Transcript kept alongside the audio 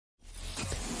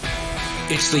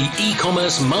It's the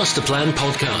e-commerce master plan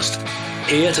podcast.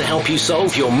 Here to help you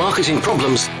solve your marketing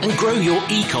problems and grow your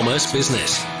e-commerce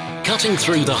business. Cutting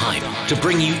through the hype to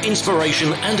bring you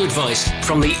inspiration and advice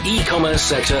from the e-commerce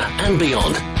sector and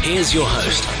beyond. Here's your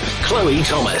host, Chloe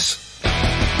Thomas.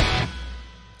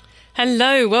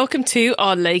 Hello, welcome to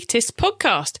our latest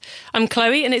podcast. I'm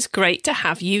Chloe and it's great to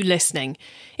have you listening.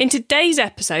 In today's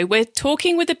episode, we're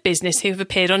talking with a business who have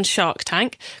appeared on Shark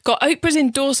Tank, got Oprah's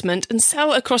endorsement and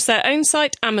sell across their own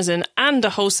site, Amazon, and a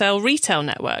wholesale retail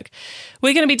network.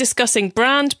 We're going to be discussing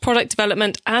brand, product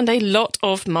development, and a lot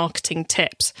of marketing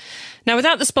tips. Now,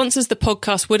 without the sponsors, the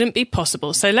podcast wouldn't be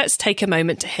possible, so let's take a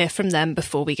moment to hear from them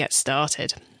before we get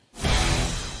started.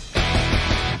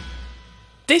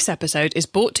 This episode is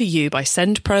brought to you by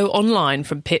SendPro Online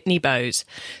from Pitney Bowes.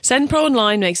 SendPro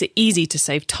Online makes it easy to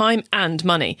save time and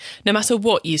money, no matter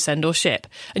what you send or ship,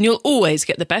 and you'll always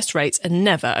get the best rates and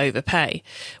never overpay.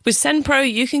 With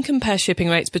SendPro, you can compare shipping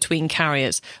rates between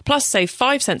carriers, plus save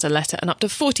 5 cents a letter and up to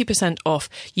 40% off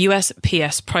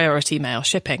USPS priority mail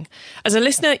shipping. As a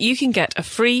listener, you can get a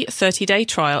free 30-day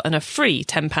trial and a free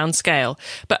 £10 scale,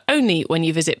 but only when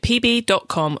you visit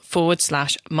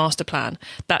pb.com/masterplan.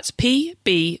 That's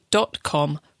pb.com/masterplan.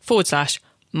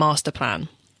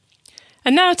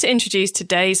 And now to introduce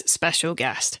today's special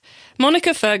guest.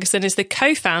 Monica Ferguson is the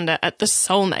co-founder at The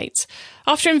Soulmates.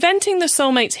 After inventing the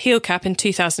Soulmates heel cap in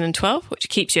 2012, which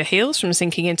keeps your heels from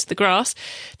sinking into the grass,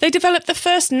 they developed the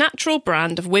first natural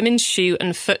brand of women's shoe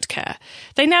and foot care.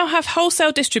 They now have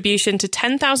wholesale distribution to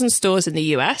 10,000 stores in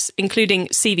the US, including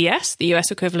CVS, the US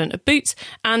equivalent of Boots,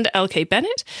 and LK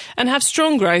Bennett, and have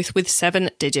strong growth with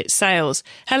 7-digit sales.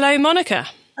 Hello, Monica.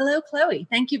 Hello, Chloe.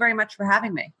 Thank you very much for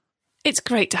having me. It's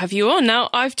great to have you on. Now,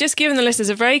 I've just given the listeners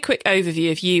a very quick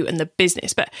overview of you and the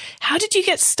business, but how did you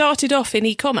get started off in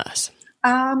e-commerce?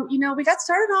 We got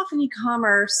started off in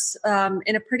e-commerce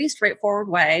in a pretty straightforward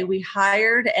way. We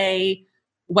hired a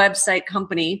website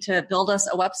company to build us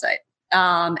a website.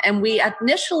 And we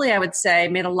initially, I would say,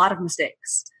 made a lot of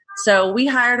mistakes. So we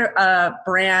hired a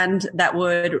brand that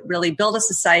would really build us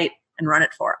a site and run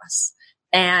it for us.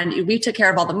 And we took care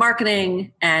of all the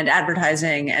marketing and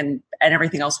advertising and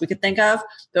everything else we could think of.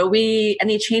 But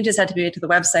any changes had to be made to the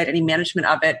website, any management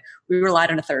of it, we relied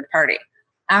on a third party.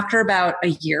 After about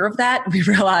a year of that, we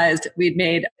realized we'd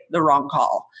made the wrong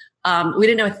call. We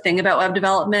didn't know a thing about web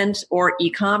development or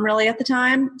e-com really at the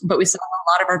time, but we saw a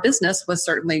lot of our business was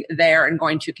certainly there and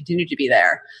going to continue to be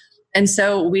there. And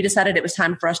so we decided it was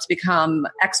time for us to become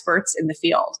experts in the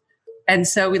field. And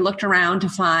so we looked around to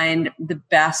find the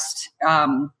best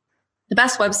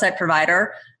website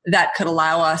provider that could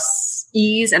allow us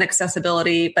ease and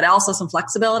accessibility, but also some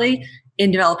flexibility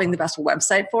in developing the best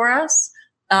website for us.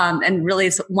 And really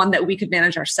it's one that we could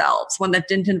manage ourselves, one that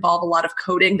didn't involve a lot of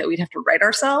coding that we'd have to write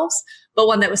ourselves, but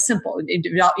one that was simple,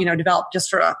 developed just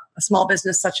for a small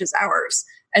business such as ours.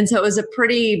 And so it was a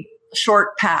pretty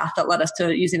short path that led us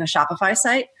to using a Shopify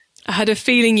site. I had a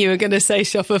feeling you were going to say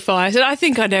Shopify. I said, I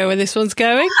think I know where this one's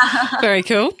going. Very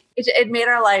cool. It made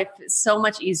our life so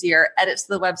much easier. Edits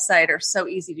to the website are so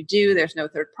easy to do. There's no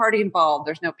third party involved.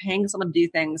 There's no paying someone to do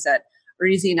things that are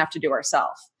easy enough to do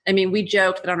ourselves. I mean, we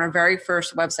joked that on our very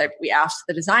first website, we asked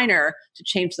the designer to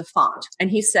change the font. And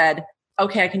he said,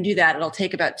 okay, I can do that. It'll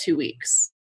take about 2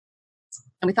 weeks.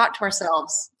 And we thought to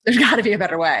ourselves, there's got to be a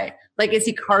better way. Like, is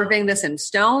he carving this in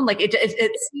stone? Like, it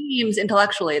seems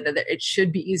intellectually that it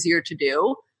should be easier to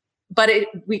do. But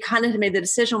we kind of made the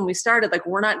decision when we started, like,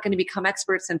 we're not going to become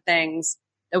experts in things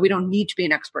that we don't need to be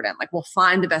an expert in. Like, we'll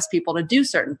find the best people to do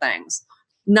certain things,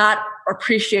 not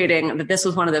appreciating that this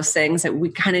was one of those things that we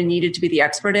kind of needed to be the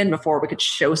expert in before we could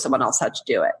show someone else how to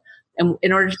do it. And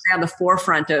in order to stay on the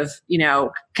forefront of,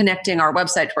 connecting our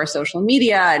website to our social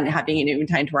media and having it even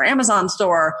tied to our Amazon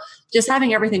store, just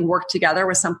having everything work together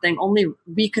was something only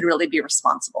we could really be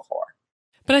responsible for.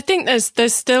 But I think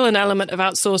there's still an element of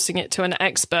outsourcing it to an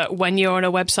expert when you're on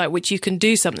a website which you can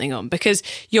do something on, because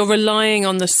you're relying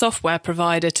on the software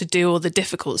provider to do all the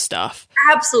difficult stuff.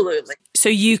 Absolutely. So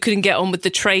you can get on with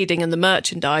the trading and the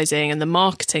merchandising and the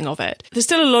marketing of it. There's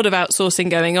still a lot of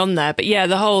outsourcing going on there. But yeah,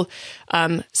 the whole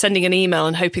sending an email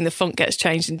and hoping the font gets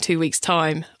changed in 2 weeks'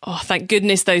 time. Oh, thank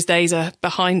goodness those days are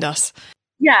behind us.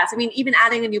 Yes. I mean, even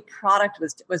adding a new product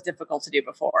was difficult to do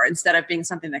before, instead of being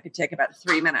something that could take about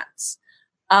 3 minutes.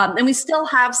 And we still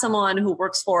have someone who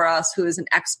works for us who is an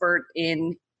expert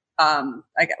in,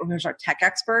 who's our tech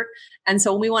expert. And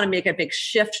so when we want to make a big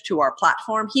shift to our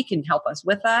platform, he can help us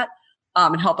with that.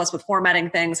 and help us with formatting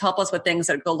things, help us with things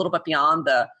that go a little bit beyond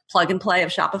the plug and play of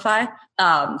Shopify.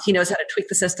 He knows how to tweak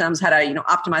the systems, how to,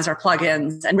 optimize our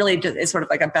plugins, and really is sort of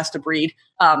like a best of breed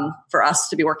for us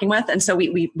to be working with. And so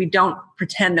we don't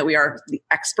pretend that we are the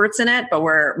experts in it, but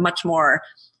we're much more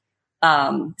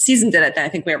seasoned in it than I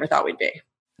think we ever thought we'd be.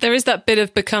 There is that bit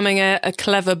of becoming a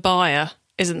clever buyer,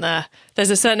 isn't there? There's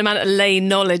a certain amount of lay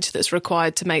knowledge that's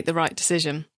required to make the right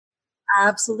decision.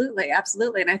 Absolutely.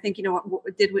 And I think,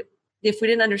 if we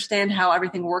didn't understand how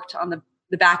everything worked on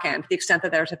the back end, the extent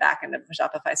that there's a back end of a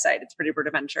Shopify site, it's pretty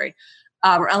rudimentary,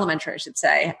 or elementary, I should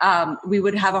say, we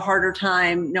would have a harder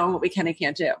time knowing what we can and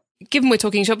can't do. Given we're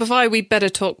talking Shopify, we better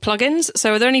talk plugins.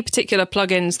 So are there any particular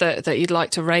plugins that you'd like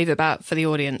to rave about for the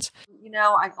audience?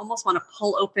 I almost want to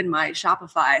pull open my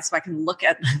Shopify so I can look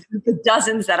at the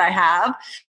dozens that I have,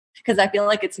 because I feel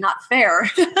like it's not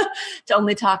fair to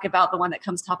only talk about the one that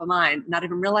comes top of mind, not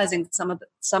even realizing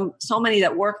so many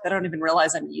that work that I don't even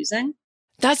realize I'm using.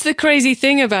 That's the crazy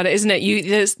thing about it, isn't it?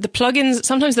 There's the plugins,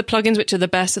 sometimes the plugins which are the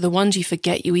best are the ones you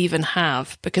forget you even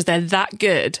have because they're that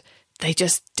good, they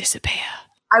just disappear.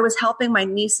 I was helping my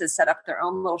nieces set up their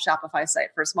own little Shopify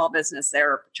site for a small business they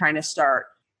were trying to start.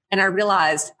 And I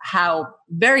realized how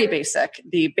very basic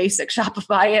the basic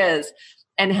Shopify is,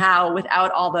 and how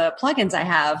without all the plugins I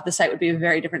have, the site would be a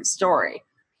very different story.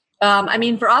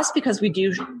 For us, because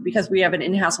we have an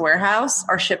in-house warehouse,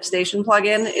 our ShipStation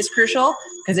plugin is crucial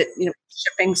because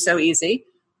shipping's so easy.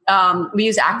 We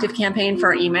use ActiveCampaign for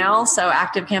our email. So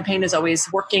ActiveCampaign is always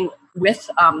working with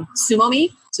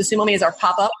SumoMe. So SumoMe is our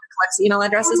pop-up, collects email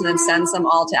addresses and then sends them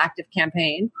all to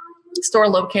ActiveCampaign. Store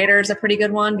Locator is a pretty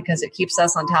good one because it keeps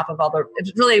us on top of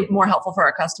it's really more helpful for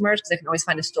our customers because they can always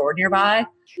find a store nearby.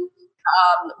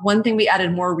 One thing we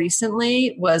added more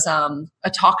recently was a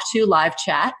Talk2 live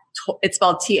chat. It's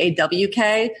spelled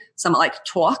TAWK, somewhat like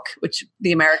talk, which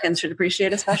the Americans should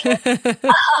appreciate especially.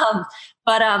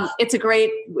 But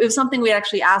it was something we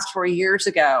actually asked for years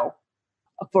ago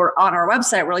on our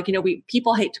website. We're like,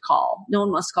 people hate to call. No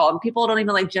one wants to call. And people don't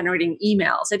even like generating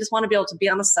emails. They just want to be able to be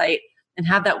on the site and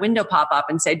have that window pop up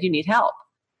and say, do you need help?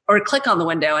 Or click on the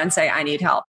window and say, I need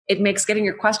help. It makes getting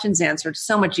your questions answered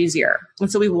so much easier.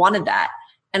 And so we wanted that.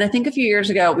 And I think a few years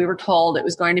ago, we were told it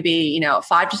was going to be,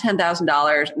 $5,000 to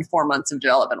 $10,000 and 4 months of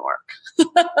development work.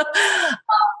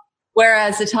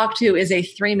 Whereas the Talk2 is a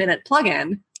 3-minute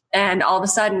plugin. And all of a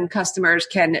sudden, customers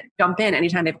can jump in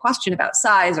anytime they have a question about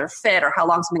size or fit or how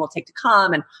long something will take to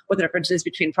come and what the difference is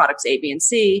between products A, B, and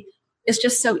C. It's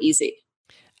just so easy.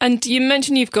 And you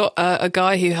mentioned you've got a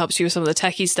guy who helps you with some of the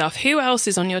techie stuff. Who else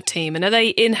is on your team? And are they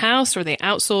in-house or are they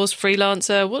outsourced,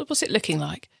 freelancer? What's it looking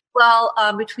like? Well,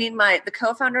 between the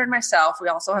co-founder and myself, we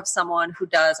also have someone who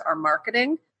does our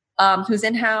marketing, who's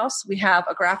in-house. We have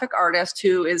a graphic artist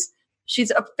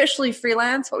she's officially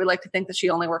freelance, but we like to think that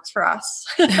she only works for us.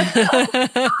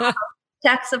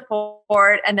 Tech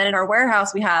support. And then in our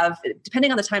warehouse, we have,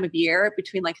 depending on the time of year,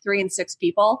 between 3 and 6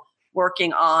 people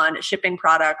working on shipping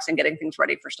products and getting things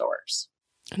ready for stores.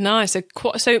 Nice.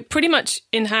 So pretty much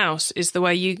in-house is the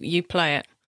way you play it.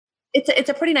 It's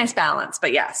a pretty nice balance,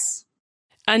 but yes.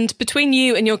 And between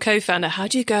you and your co-founder, how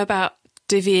do you go about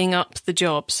divvying up the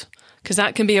jobs? Because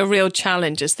that can be a real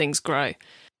challenge as things grow.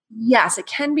 Yes, it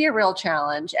can be a real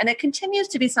challenge. And it continues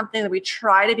to be something that we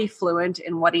try to be fluent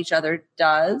in what each other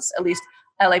does. At least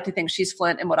I like to think she's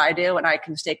fluent in what I do and I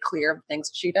can stay clear of the things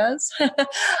she does.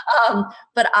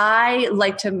 But I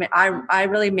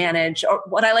really manage, or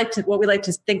what we like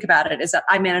to think about it is that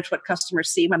I manage what customers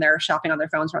see when they're shopping on their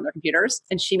phones or on their computers.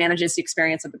 And she manages the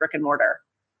experience of the brick and mortar.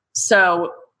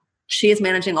 So she is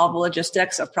managing all the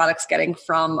logistics of products getting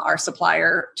from our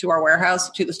supplier to our warehouse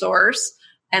to the stores.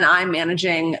 And I'm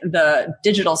managing the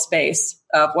digital space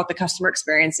of what the customer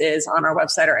experience is on our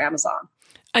website or Amazon.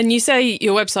 And you say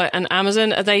your website and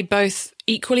Amazon, are they both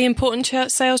equally important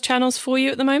sales channels for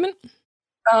you at the moment?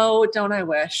 Oh, don't I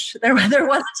wish. There was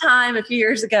a time a few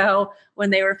years ago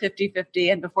when they were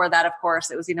 50-50. And before that, of course,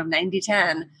 it was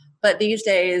 90-10. But these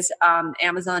days,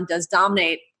 Amazon does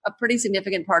dominate a pretty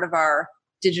significant part of our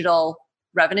digital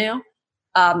revenue.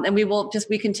 And we will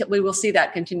see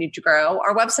that continue to grow.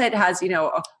 Our website has,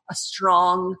 a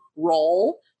strong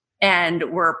role,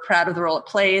 and we're proud of the role it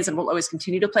plays, and we'll always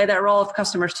continue to play that role of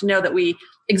customers to know that we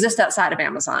exist outside of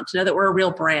Amazon, to know that we're a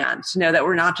real brand, to know that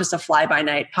we're not just a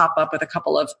fly-by-night pop-up with a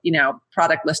couple of,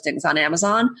 product listings on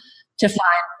Amazon, to find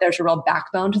there's a real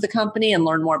backbone to the company and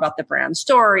learn more about the brand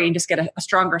story and just get a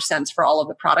stronger sense for all of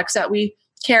the products that we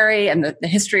carry and the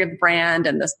history of the brand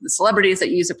and the celebrities that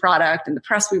use the product and the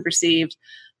press we've received.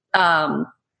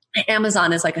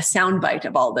 Amazon is like a soundbite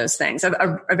of all those things,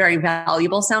 a very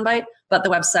valuable soundbite, but the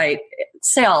website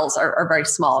sales are very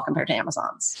small compared to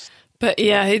Amazon's. But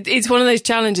yeah, it's one of those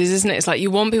challenges, isn't it? It's like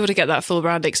you want people to get that full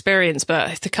brand experience,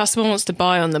 but if the customer wants to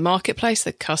buy on the marketplace,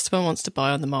 the customer wants to buy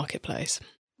on the marketplace.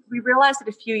 We realized it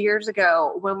a few years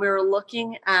ago when we were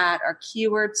looking at our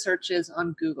keyword searches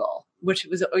on Google, which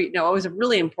was, always a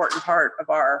really important part of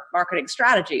our marketing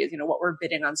strategy is, what we're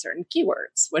bidding on certain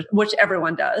keywords, which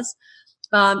everyone does.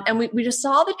 And we just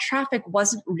saw the traffic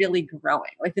wasn't really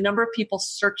growing. Like the number of people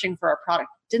searching for our product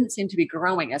didn't seem to be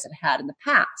growing as it had in the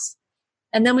past.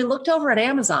 And then we looked over at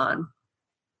Amazon,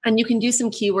 and you can do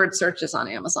some keyword searches on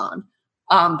Amazon.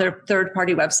 There are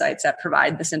third-party websites that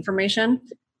provide this information.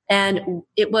 And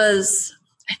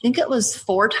I think it was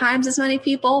 4 times as many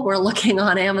people were looking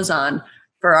on Amazon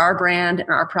for our brand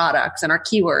and our products and our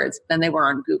keywords than they were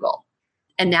on Google.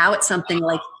 And now it's something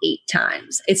like 8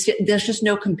 times. There's just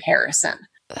no comparison.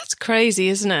 That's crazy,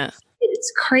 isn't it?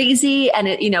 It's crazy, and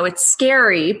it's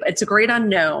scary. It's a great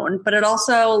unknown, but it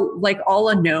also, like all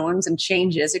unknowns and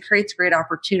changes, it creates great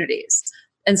opportunities.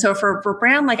 And so for a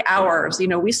brand like ours,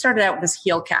 we started out with this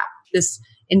heel cap, this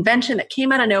invention that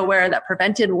came out of nowhere that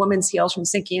prevented women's heels from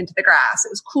sinking into the grass. It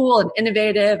was cool and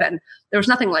innovative, and there was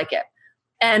nothing like it.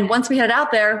 And once we had it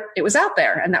out there, it was out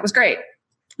there, and that was great.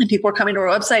 And people were coming to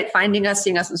our website, finding us,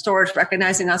 seeing us in stores,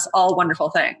 recognizing us, all wonderful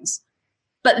things.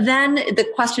 But then the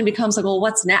question becomes like, well,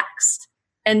 what's next?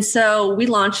 And so we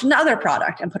launched another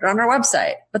product and put it on our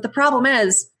website. But the problem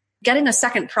is getting a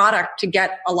second product to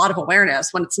get a lot of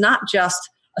awareness when it's not just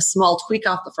a small tweak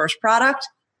off the first product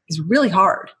is really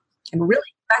hard and really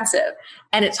expensive.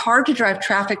 And it's hard to drive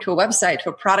traffic to a website to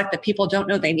a product that people don't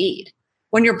know they need.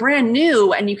 When you're brand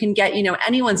new and you can get,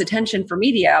 anyone's attention for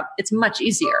media, it's much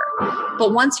easier.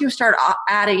 But once you start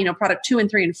adding, product 2 and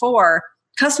 3 and 4,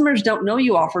 customers don't know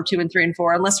you offer 2 and 3 and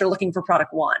 4 unless they're looking for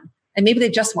product 1. And maybe they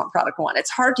just want product 1. It's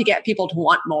hard to get people to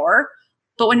want more.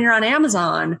 But when you're on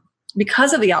Amazon,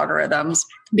 because of the algorithms,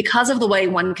 because of the way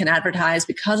one can advertise,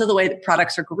 because of the way that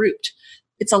products are grouped,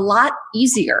 it's a lot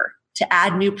easier to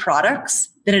add new products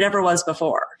than it ever was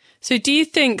before. So do you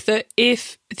think that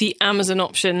if the Amazon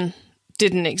option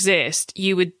didn't exist,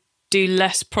 you would do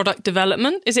less product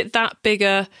development? Is it that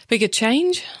bigger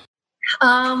change?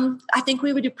 I think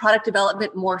we would do product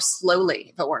development more slowly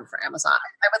if it weren't for Amazon.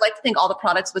 I would like to think all the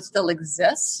products would still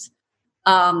exist.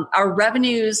 Our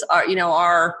revenues are,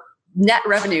 our net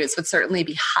revenues would certainly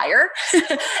be higher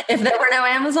if there were no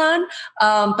Amazon.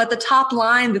 But the top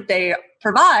line that they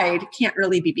provide can't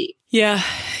really be beat. Yeah.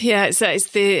 I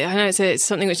know it's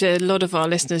something which a lot of our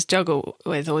listeners juggle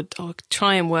with or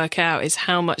try and work out is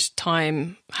how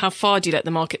far do you let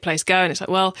the marketplace go? And it's like,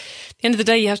 well, at the end of the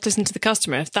day, you have to listen to the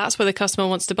customer. If that's where the customer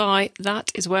wants to buy,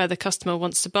 that is where the customer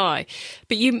wants to buy.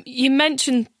 But you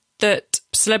mentioned that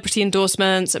celebrity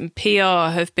endorsements and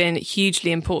PR have been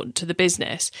hugely important to the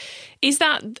business. Is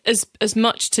that as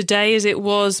much today as it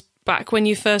was back when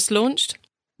you first launched?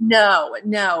 No.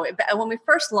 When we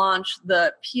first launched,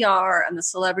 the PR and the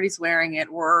celebrities wearing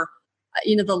it were,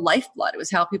 the lifeblood. It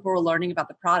was how people were learning about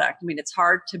the product. I mean, it's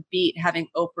hard to beat having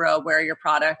Oprah wear your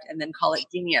product and then call it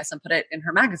genius and put it in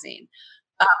her magazine.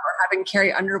 Or having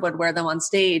Carrie Underwood wear them on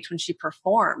stage when she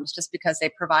performs just because they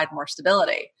provide more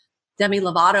stability. Demi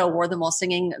Lovato wore them while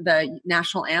singing the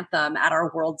national anthem at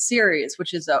our World Series,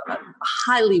 which is a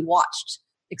highly watched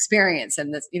experience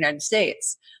in the United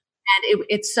States. And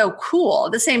it's so cool.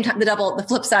 At the same time, the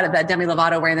flip side of that Demi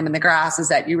Lovato wearing them in the grass is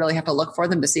that you really have to look for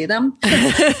them to see them.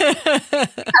 Because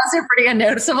they're pretty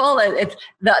unnoticeable. It's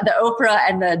the Oprah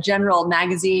and the general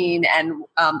magazine and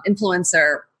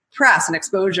influencer press and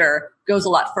exposure goes a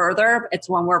lot further. It's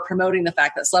when we're promoting the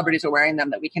fact that celebrities are wearing them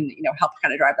that we can, help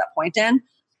kind of drive that point in.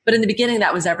 But in the beginning,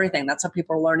 that was everything. That's how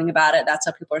people are learning about it. That's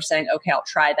how people are saying, okay, I'll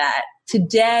try that.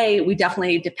 Today, we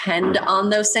definitely depend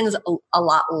on those things a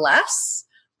lot less.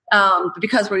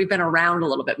 Because we've been around a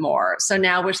little bit more. So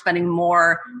now we're spending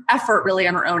more effort really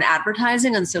on our own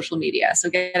advertising on social media. So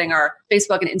getting our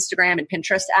Facebook and Instagram and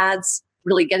Pinterest ads,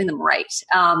 really getting them right.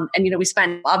 And, we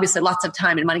spend obviously lots of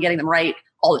time and money getting them right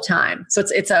all the time. So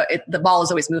the ball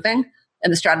is always moving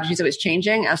and the strategy is always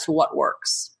changing as to what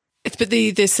works. But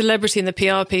the celebrity and the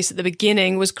PR piece at the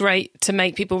beginning was great to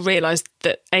make people realize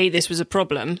that A, this was a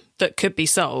problem that could be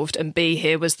solved, and B,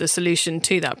 here was the solution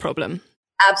to that problem.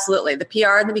 Absolutely. The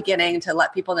PR in the beginning to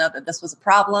let people know that this was a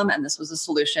problem and this was a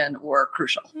solution were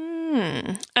crucial.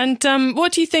 And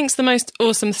what do you think is the most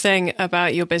awesome thing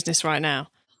about your business right now?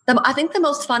 I think the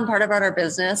most fun part about our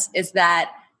business is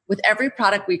that with every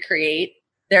product we create,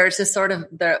 there's this sort of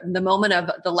the moment of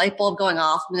the light bulb going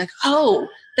off and like, oh,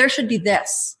 there should be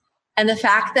this. And the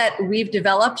fact that we've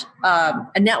developed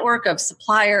a network of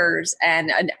suppliers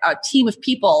and a team of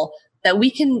people that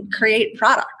we can create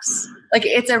products. Like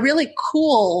it's a really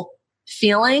cool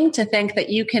feeling to think that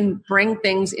you can bring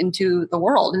things into the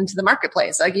world, into the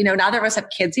marketplace. Like, neither of us have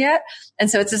kids yet. And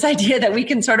so it's this idea that we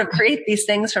can sort of create these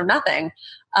things from nothing.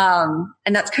 And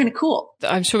that's kind of cool.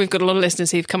 I'm sure we've got a lot of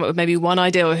listeners who've come up with maybe one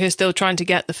idea or who are still trying to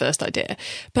get the first idea.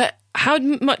 But how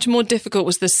much more difficult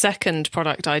was the second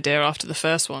product idea after the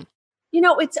first one?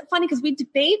 It's funny because we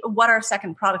debate what our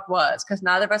second product was because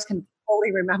neither of us can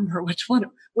fully remember which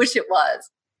it was.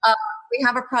 We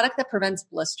have a product that prevents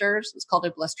blisters. It's called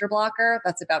a blister blocker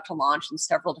that's about to launch in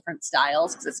several different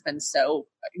styles because it's been so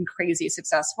crazy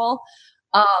successful.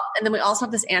 And then we also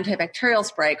have this antibacterial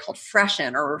spray called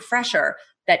Freshen or Refresher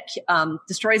that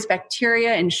destroys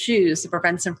bacteria in shoes to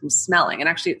prevent them from smelling. And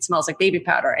actually it smells like baby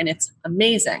powder and it's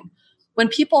amazing. When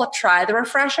people try the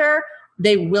Refresher,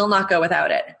 they will not go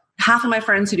without it. Half of my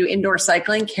friends who do indoor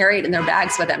cycling carry it in their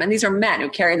bags with them. And these are men who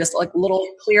carry this like little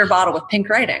clear bottle with pink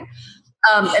writing.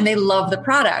 And they love the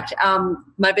product.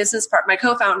 My my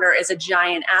co-founder is a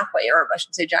giant athlete, or I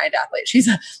should say giant athlete. She's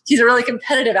a really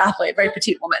competitive athlete, very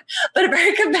petite woman, but a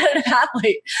very competitive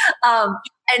athlete.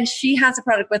 And she has a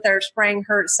product with her spraying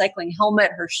her cycling helmet,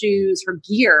 her shoes, her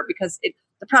gear, because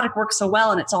the product works so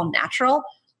well and it's all natural.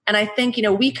 And I think,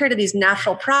 we created these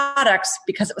natural products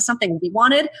because it was something we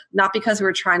wanted, not because we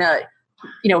were trying to,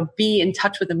 be in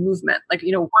touch with the movement. Like,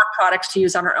 want products to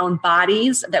use on our own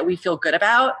bodies that we feel good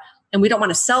about. And we don't want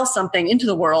to sell something into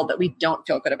the world that we don't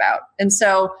feel good about. And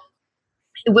so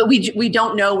we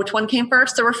don't know which one came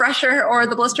first, the Refresher or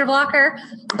the blister blocker.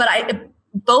 But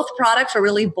both products were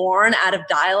really born out of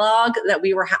dialogue that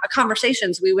we were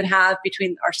conversations we would have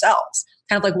between ourselves.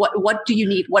 Kind of like, what do you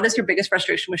need? What is your biggest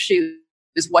frustration with shoes?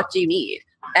 What do you need?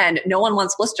 And no one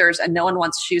wants blisters and no one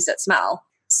wants shoes that smell.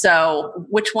 So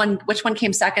which one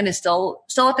came second is still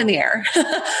up in the air.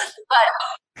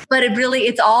 But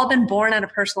it's all been born out of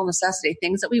personal necessity,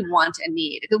 things that we want and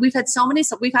need. We've had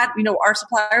our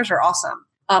suppliers are awesome,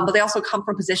 but they also come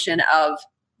from a position of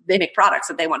they make products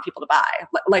that they want people to buy,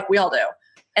 like we all do.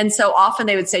 And so often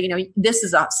they would say, this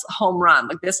is a home run,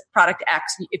 like this product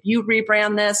X. If you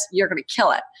rebrand this, you're going to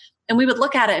kill it. And we would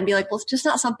look at it and be like, well, it's just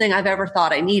not something I've ever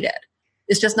thought I needed.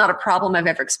 It's just not a problem I've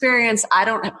ever experienced. I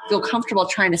don't feel comfortable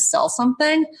trying to sell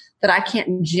something that I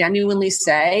can't genuinely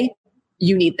say,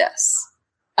 you need this.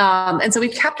 And so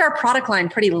we've kept our product line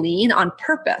pretty lean on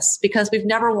purpose because we've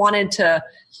never wanted to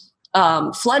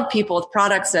flood people with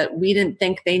products that we didn't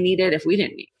think they needed if we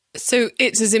didn't need. So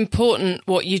it's as important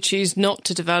what you choose not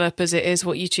to develop as it is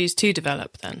what you choose to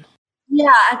develop then?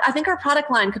 Yeah, I think our product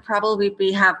line could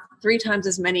probably have 3 times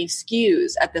as many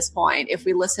SKUs at this point if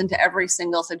we listen to every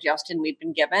single suggestion we've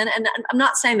been given. And I'm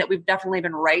not saying that we've definitely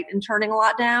been right in turning a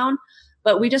lot down,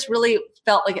 but we just really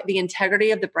felt like the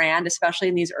integrity of the brand, especially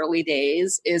in these early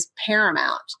days, is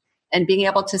paramount. And being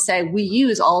able to say, we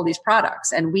use all of these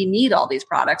products and we need all these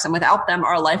products. And without them,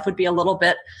 our life would be a little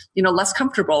bit, less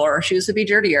comfortable or our shoes would be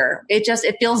dirtier.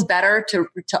 It feels better to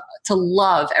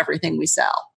love everything we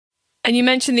sell. And you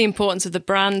mentioned the importance of the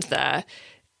brand there.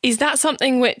 Is that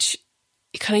something which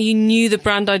kind of you knew the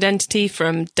brand identity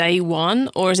from day one,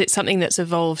 or is it something that's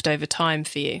evolved over time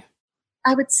for you?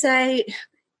 I would say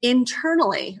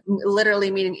internally, literally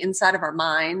meaning inside of our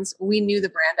minds, we knew the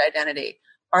brand identity.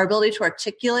 Our ability to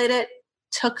articulate it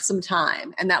took some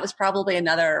time. And that was probably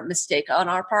another mistake on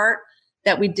our part,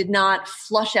 that we did not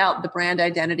flush out the brand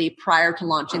identity prior to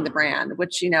launching the brand,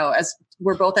 which, as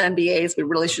we're both MBAs, we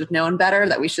really should have known better,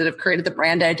 that we should have created the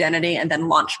brand identity and then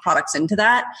launched products into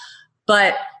that.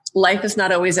 But life is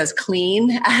not always as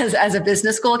clean as a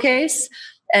business school case.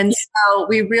 And so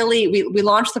we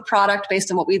launched the product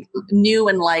based on what we knew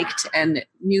and liked and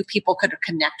knew people could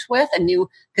connect with, and knew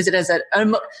because it has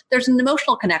there's an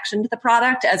emotional connection to the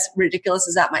product, as ridiculous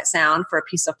as that might sound for a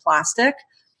piece of plastic,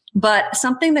 but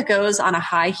something that goes on a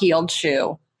high-heeled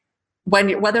shoe,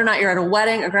 whether or not you're at a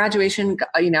wedding, a graduation,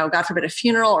 God forbid, a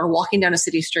funeral, or walking down a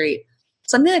city street,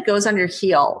 something that goes on your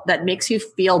heel that makes you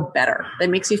feel better, that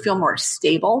makes you feel more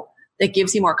stable, that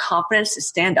gives you more confidence to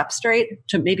stand up straight,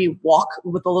 to maybe walk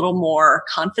with a little more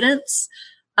confidence.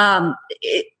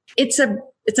 It's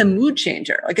a mood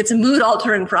changer. Like, it's a mood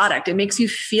altering product. It makes you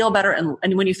feel better.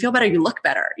 And when you feel better, you look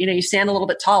better. You stand a little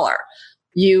bit taller.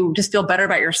 You just feel better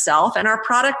about yourself. And our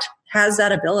product has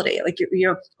that ability. Like,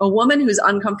 you're a woman who's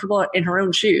uncomfortable in her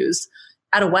own shoes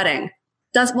at a wedding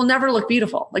will never look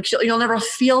beautiful. Like, you'll never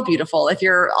feel beautiful if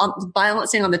you're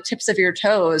balancing on the tips of your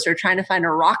toes or trying to find a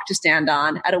rock to stand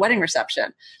on at a wedding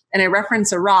reception. And I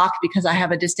reference a rock because I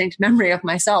have a distinct memory of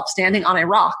myself standing on a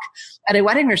rock at a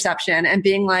wedding reception and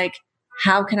being like,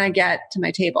 how can I get to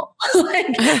my table?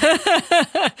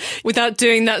 Without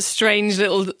doing that strange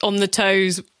little on the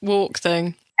toes walk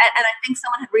thing. And I think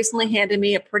someone had recently handed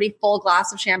me a pretty full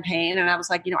glass of champagne. And I was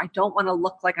like, I don't want to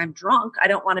look like I'm drunk. I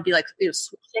don't want to be like,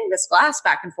 switching this glass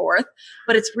back and forth,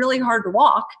 but it's really hard to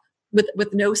walk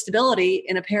with no stability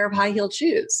in a pair of high heeled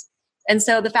shoes. And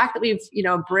so the fact that we've,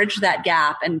 bridged that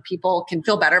gap and people can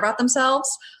feel better about themselves,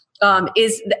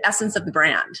 is the essence of the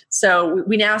brand. So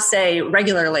we now say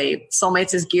regularly,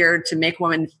 Soulmates is geared to make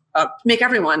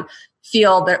everyone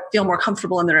feel more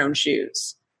comfortable in their own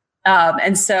shoes.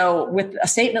 And so with a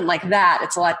statement like that,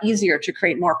 it's a lot easier to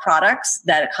create more products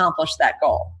that accomplish that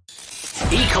goal.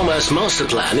 E-commerce Master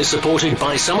Plan is supported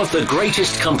by some of the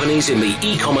greatest companies in the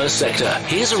e-commerce sector.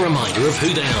 Here's a reminder of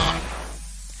who they are.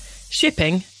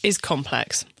 Shipping is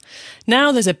complex.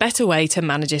 Now there's a better way to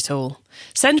manage it all.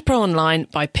 Send Pro Online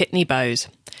by Pitney Bowes.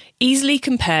 Easily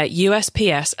compare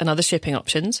USPS and other shipping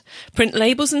options, print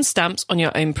labels and stamps on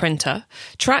your own printer,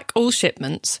 track all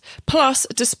shipments. Plus,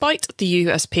 despite the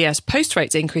USPS post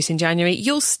rates increase in January,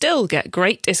 you'll still get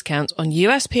great discounts on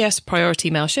USPS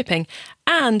priority mail shipping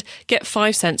and get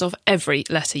 5 cents off every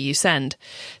letter you send.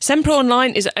 Send Pro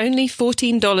Online is only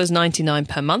 $14.99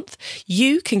 per month.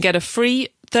 You can get a free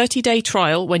 30-day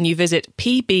trial when you visit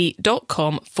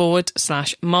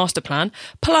pb.com/masterplan,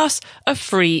 plus a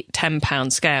free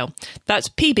 £10 scale. That's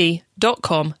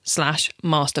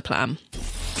pb.com/masterplan.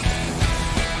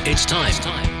 It's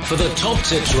time for the top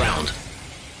tips round.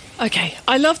 Okay,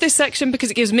 I love this section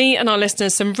because it gives me and our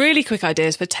listeners some really quick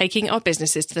ideas for taking our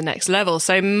businesses to the next level.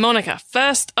 So, Monica,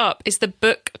 first up is the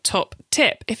book top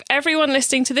tip. If everyone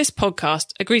listening to this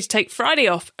podcast agreed to take Friday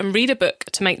off and read a book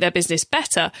to make their business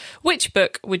better, which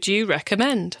book would you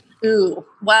recommend? Ooh,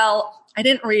 well, I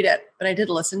didn't read it, but I did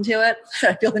listen to it.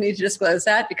 I feel the need to disclose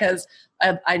that because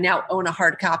I now own a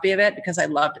hard copy of it because I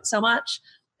loved it so much.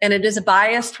 And it is a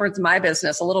bias towards my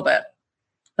business a little bit,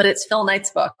 but it's Phil Knight's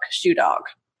book, Shoe Dog.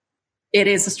 It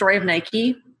is the story of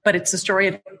Nike, but it's the story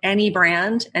of any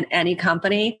brand and any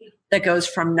company that goes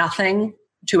from nothing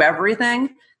to everything,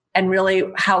 and really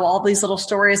how all these little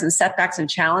stories and setbacks and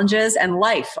challenges and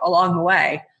life along the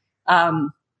way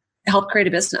help create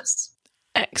a business.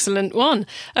 Excellent one.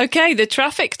 Okay, the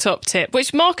traffic top tip.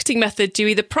 Which marketing method do you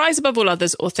either prize above all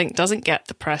others or think doesn't get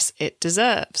the press it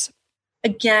deserves?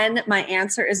 Again, my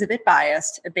answer is a bit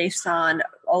biased based on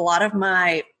a lot of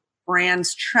my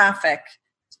brand's traffic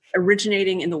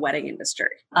originating in the wedding industry.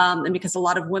 And because a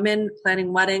lot of women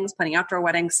planning weddings, planning outdoor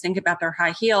weddings, think about their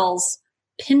high heels,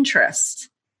 Pinterest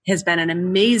has been an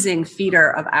amazing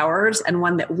feeder of ours, and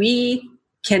one that we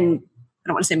can, I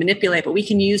don't want to say manipulate, but we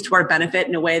can use to our benefit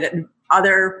in a way that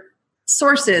other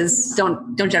sources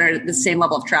don't generate the same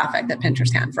level of traffic that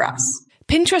Pinterest can for us.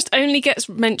 Pinterest only gets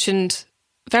mentioned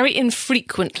very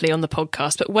infrequently on the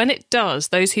podcast, but when it does,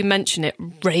 those who mention it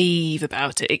rave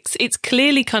about it. It's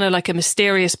clearly kind of like a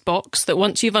mysterious box that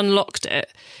once you've unlocked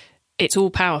it, it's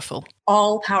all powerful.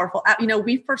 All powerful.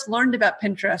 We first learned about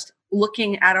Pinterest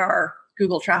looking at our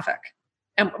Google traffic.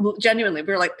 And genuinely,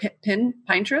 we were like,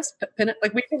 Pinterest?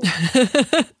 Like we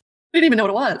didn't even know what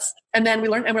it was. And then we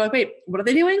learned, and we're like, wait, what are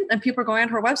they doing? And people are going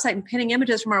onto our website and pinning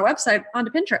images from our website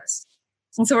onto Pinterest.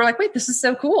 And so we're like, wait, this is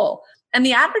so cool. And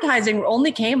the advertising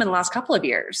only came in the last couple of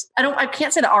years. I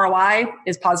can't say the ROI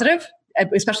is positive,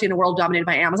 especially in a world dominated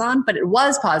by Amazon, but it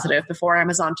was positive before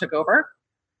Amazon took over.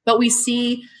 But we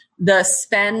see the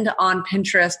spend on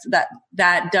Pinterest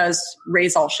that does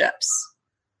raise all ships.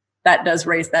 That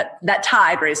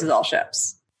tide raises all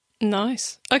ships.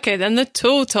 Nice. Okay, then the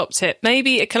tool top tip.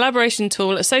 Maybe a collaboration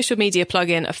tool, a social media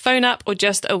plugin, a phone app, or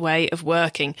just a way of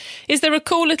working. Is there a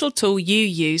cool little tool you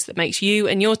use that makes you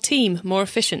and your team more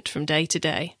efficient from day to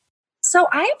day? So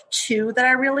I have two that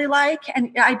I really like,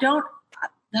 and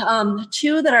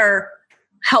two that are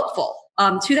helpful.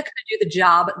 Two that kind of do the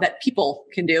job that people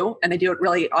can do, and they do it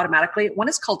really automatically. One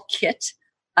is called Kit,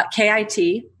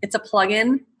 K-I-T. It's a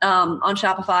plugin on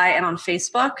Shopify and on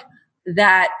Facebook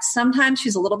that sometimes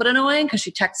she's a little bit annoying because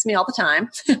she texts me all the time.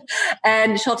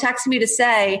 And she'll text me to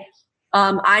say,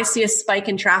 I see a spike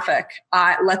in traffic.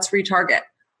 Let's retarget.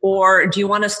 Or do you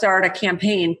want to start a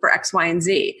campaign for X, Y, and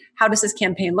Z? How does this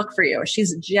campaign look for you?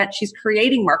 She's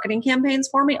creating marketing campaigns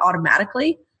for me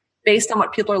automatically based on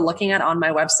what people are looking at on my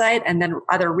website, and then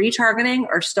either retargeting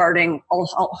or starting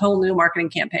whole new marketing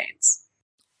campaigns.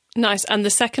 Nice. And the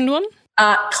second one?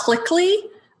 Clickly.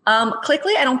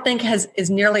 Clickly, I don't think is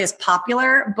nearly as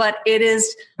popular, but it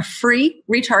is a free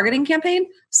retargeting campaign.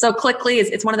 So Clickly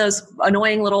it's one of those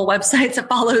annoying little websites that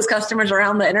follows customers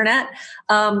around the internet.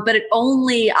 But I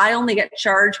only get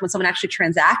charged when someone actually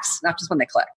transacts, not just when they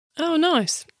click. Oh,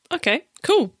 nice. Okay,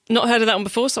 cool. Not heard of that one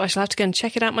before, so I shall have to go and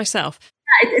check it out myself.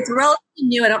 It's relatively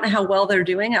new. I don't know how well they're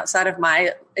doing outside of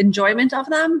my enjoyment of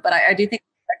them, but I do think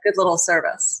good little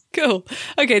service. Cool.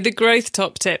 Okay, the growth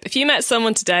top tip. If you met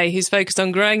someone today who's focused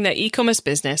on growing their e-commerce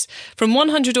business from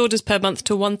 100 orders per month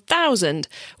to 1,000,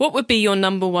 what would be your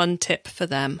number one tip for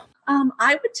them?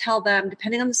 I would tell them,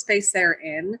 depending on the space they're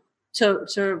in,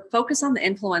 to focus on the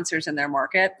influencers in their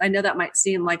market. I know that might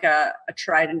seem like a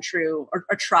tried and true or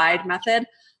a tried method,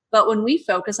 but when we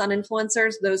focus on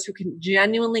influencers, those who can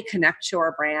genuinely connect to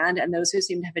our brand and those who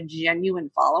seem to have a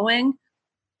genuine following,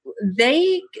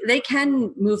 they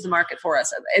can move the market for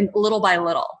us little by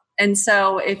little. And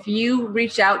so if you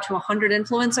reach out to 100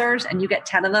 influencers and you get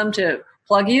 10 of them to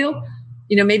plug you,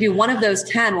 maybe one of those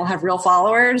 10 will have real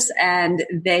followers and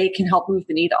they can help move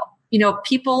the needle.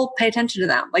 People pay attention to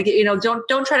them.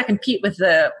 Don't try to compete with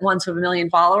the ones who have 1 million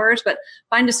followers, but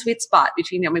find a sweet spot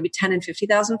between, maybe 10 and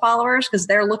 50,000 followers, because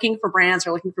they're looking for brands,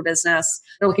 they're looking for business,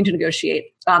 they're looking to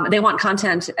negotiate. They want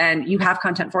content and you have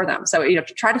content for them. So,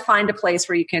 try to find a place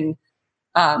where you can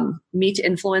meet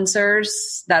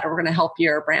influencers that are going to help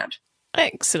your brand.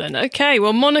 Excellent. Okay.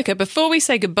 Well, Monica, before we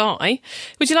say goodbye,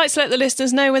 would you like to let the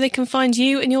listeners know where they can find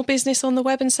you and your business on the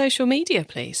web and social media,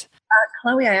 please?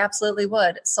 Chloe, I absolutely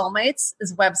would. Soulmates'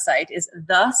 website is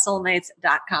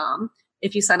thesoulmates.com.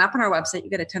 If you sign up on our website, you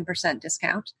get a 10%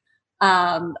 discount.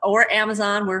 Or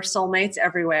Amazon, we're Soulmates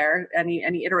everywhere.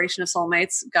 Any iteration of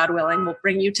Soulmates, God willing, will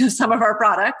bring you to some of our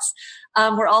products.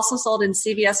 We're also sold in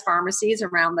CVS pharmacies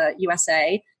around the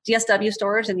USA, DSW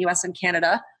stores in the US and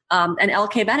Canada, and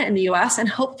LK Bennett in the US, and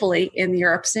hopefully in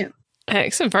Europe soon.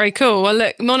 Excellent. Very cool. Well,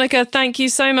 look, Monica, thank you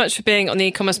so much for being on the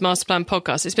e-commerce master plan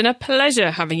podcast. It's been a pleasure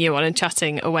having you on and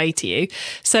chatting away to you.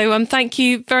 So thank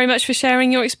you very much for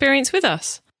sharing your experience with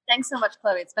us. Thanks so much,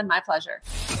 Chloe. It's been my pleasure.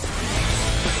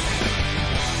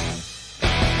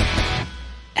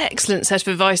 Excellent set of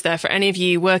advice there for any of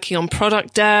you working on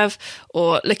product dev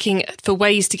or looking for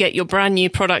ways to get your brand new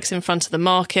products in front of the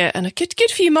market, and a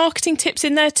good few marketing tips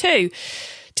in there too.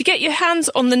 To get your hands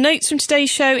on the notes from today's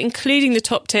show, including the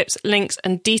top tips, links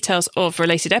and details of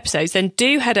related episodes, then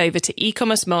do head over to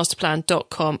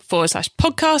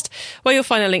ecommercemasterplan.com/podcast, where you'll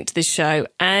find a link to this show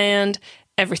and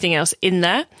everything else in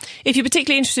there. If you're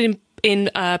particularly interested in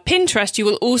Pinterest, you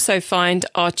will also find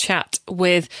our chat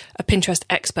with a Pinterest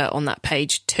expert on that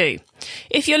page too.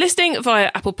 If you're listening via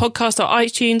Apple Podcasts or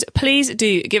iTunes, please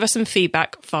do give us some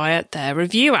feedback via their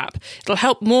review app. It'll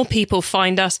help more people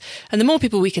find us, and the more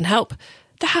people we can help,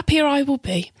 the happier I will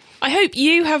be. I hope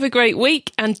you have a great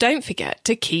week, and don't forget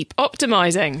to keep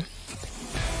optimizing.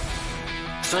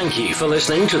 Thank you for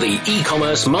listening to the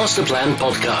E-commerce Master Plan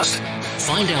podcast.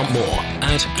 Find out more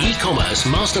at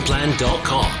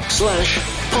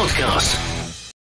ecommercemasterplan.com/podcast.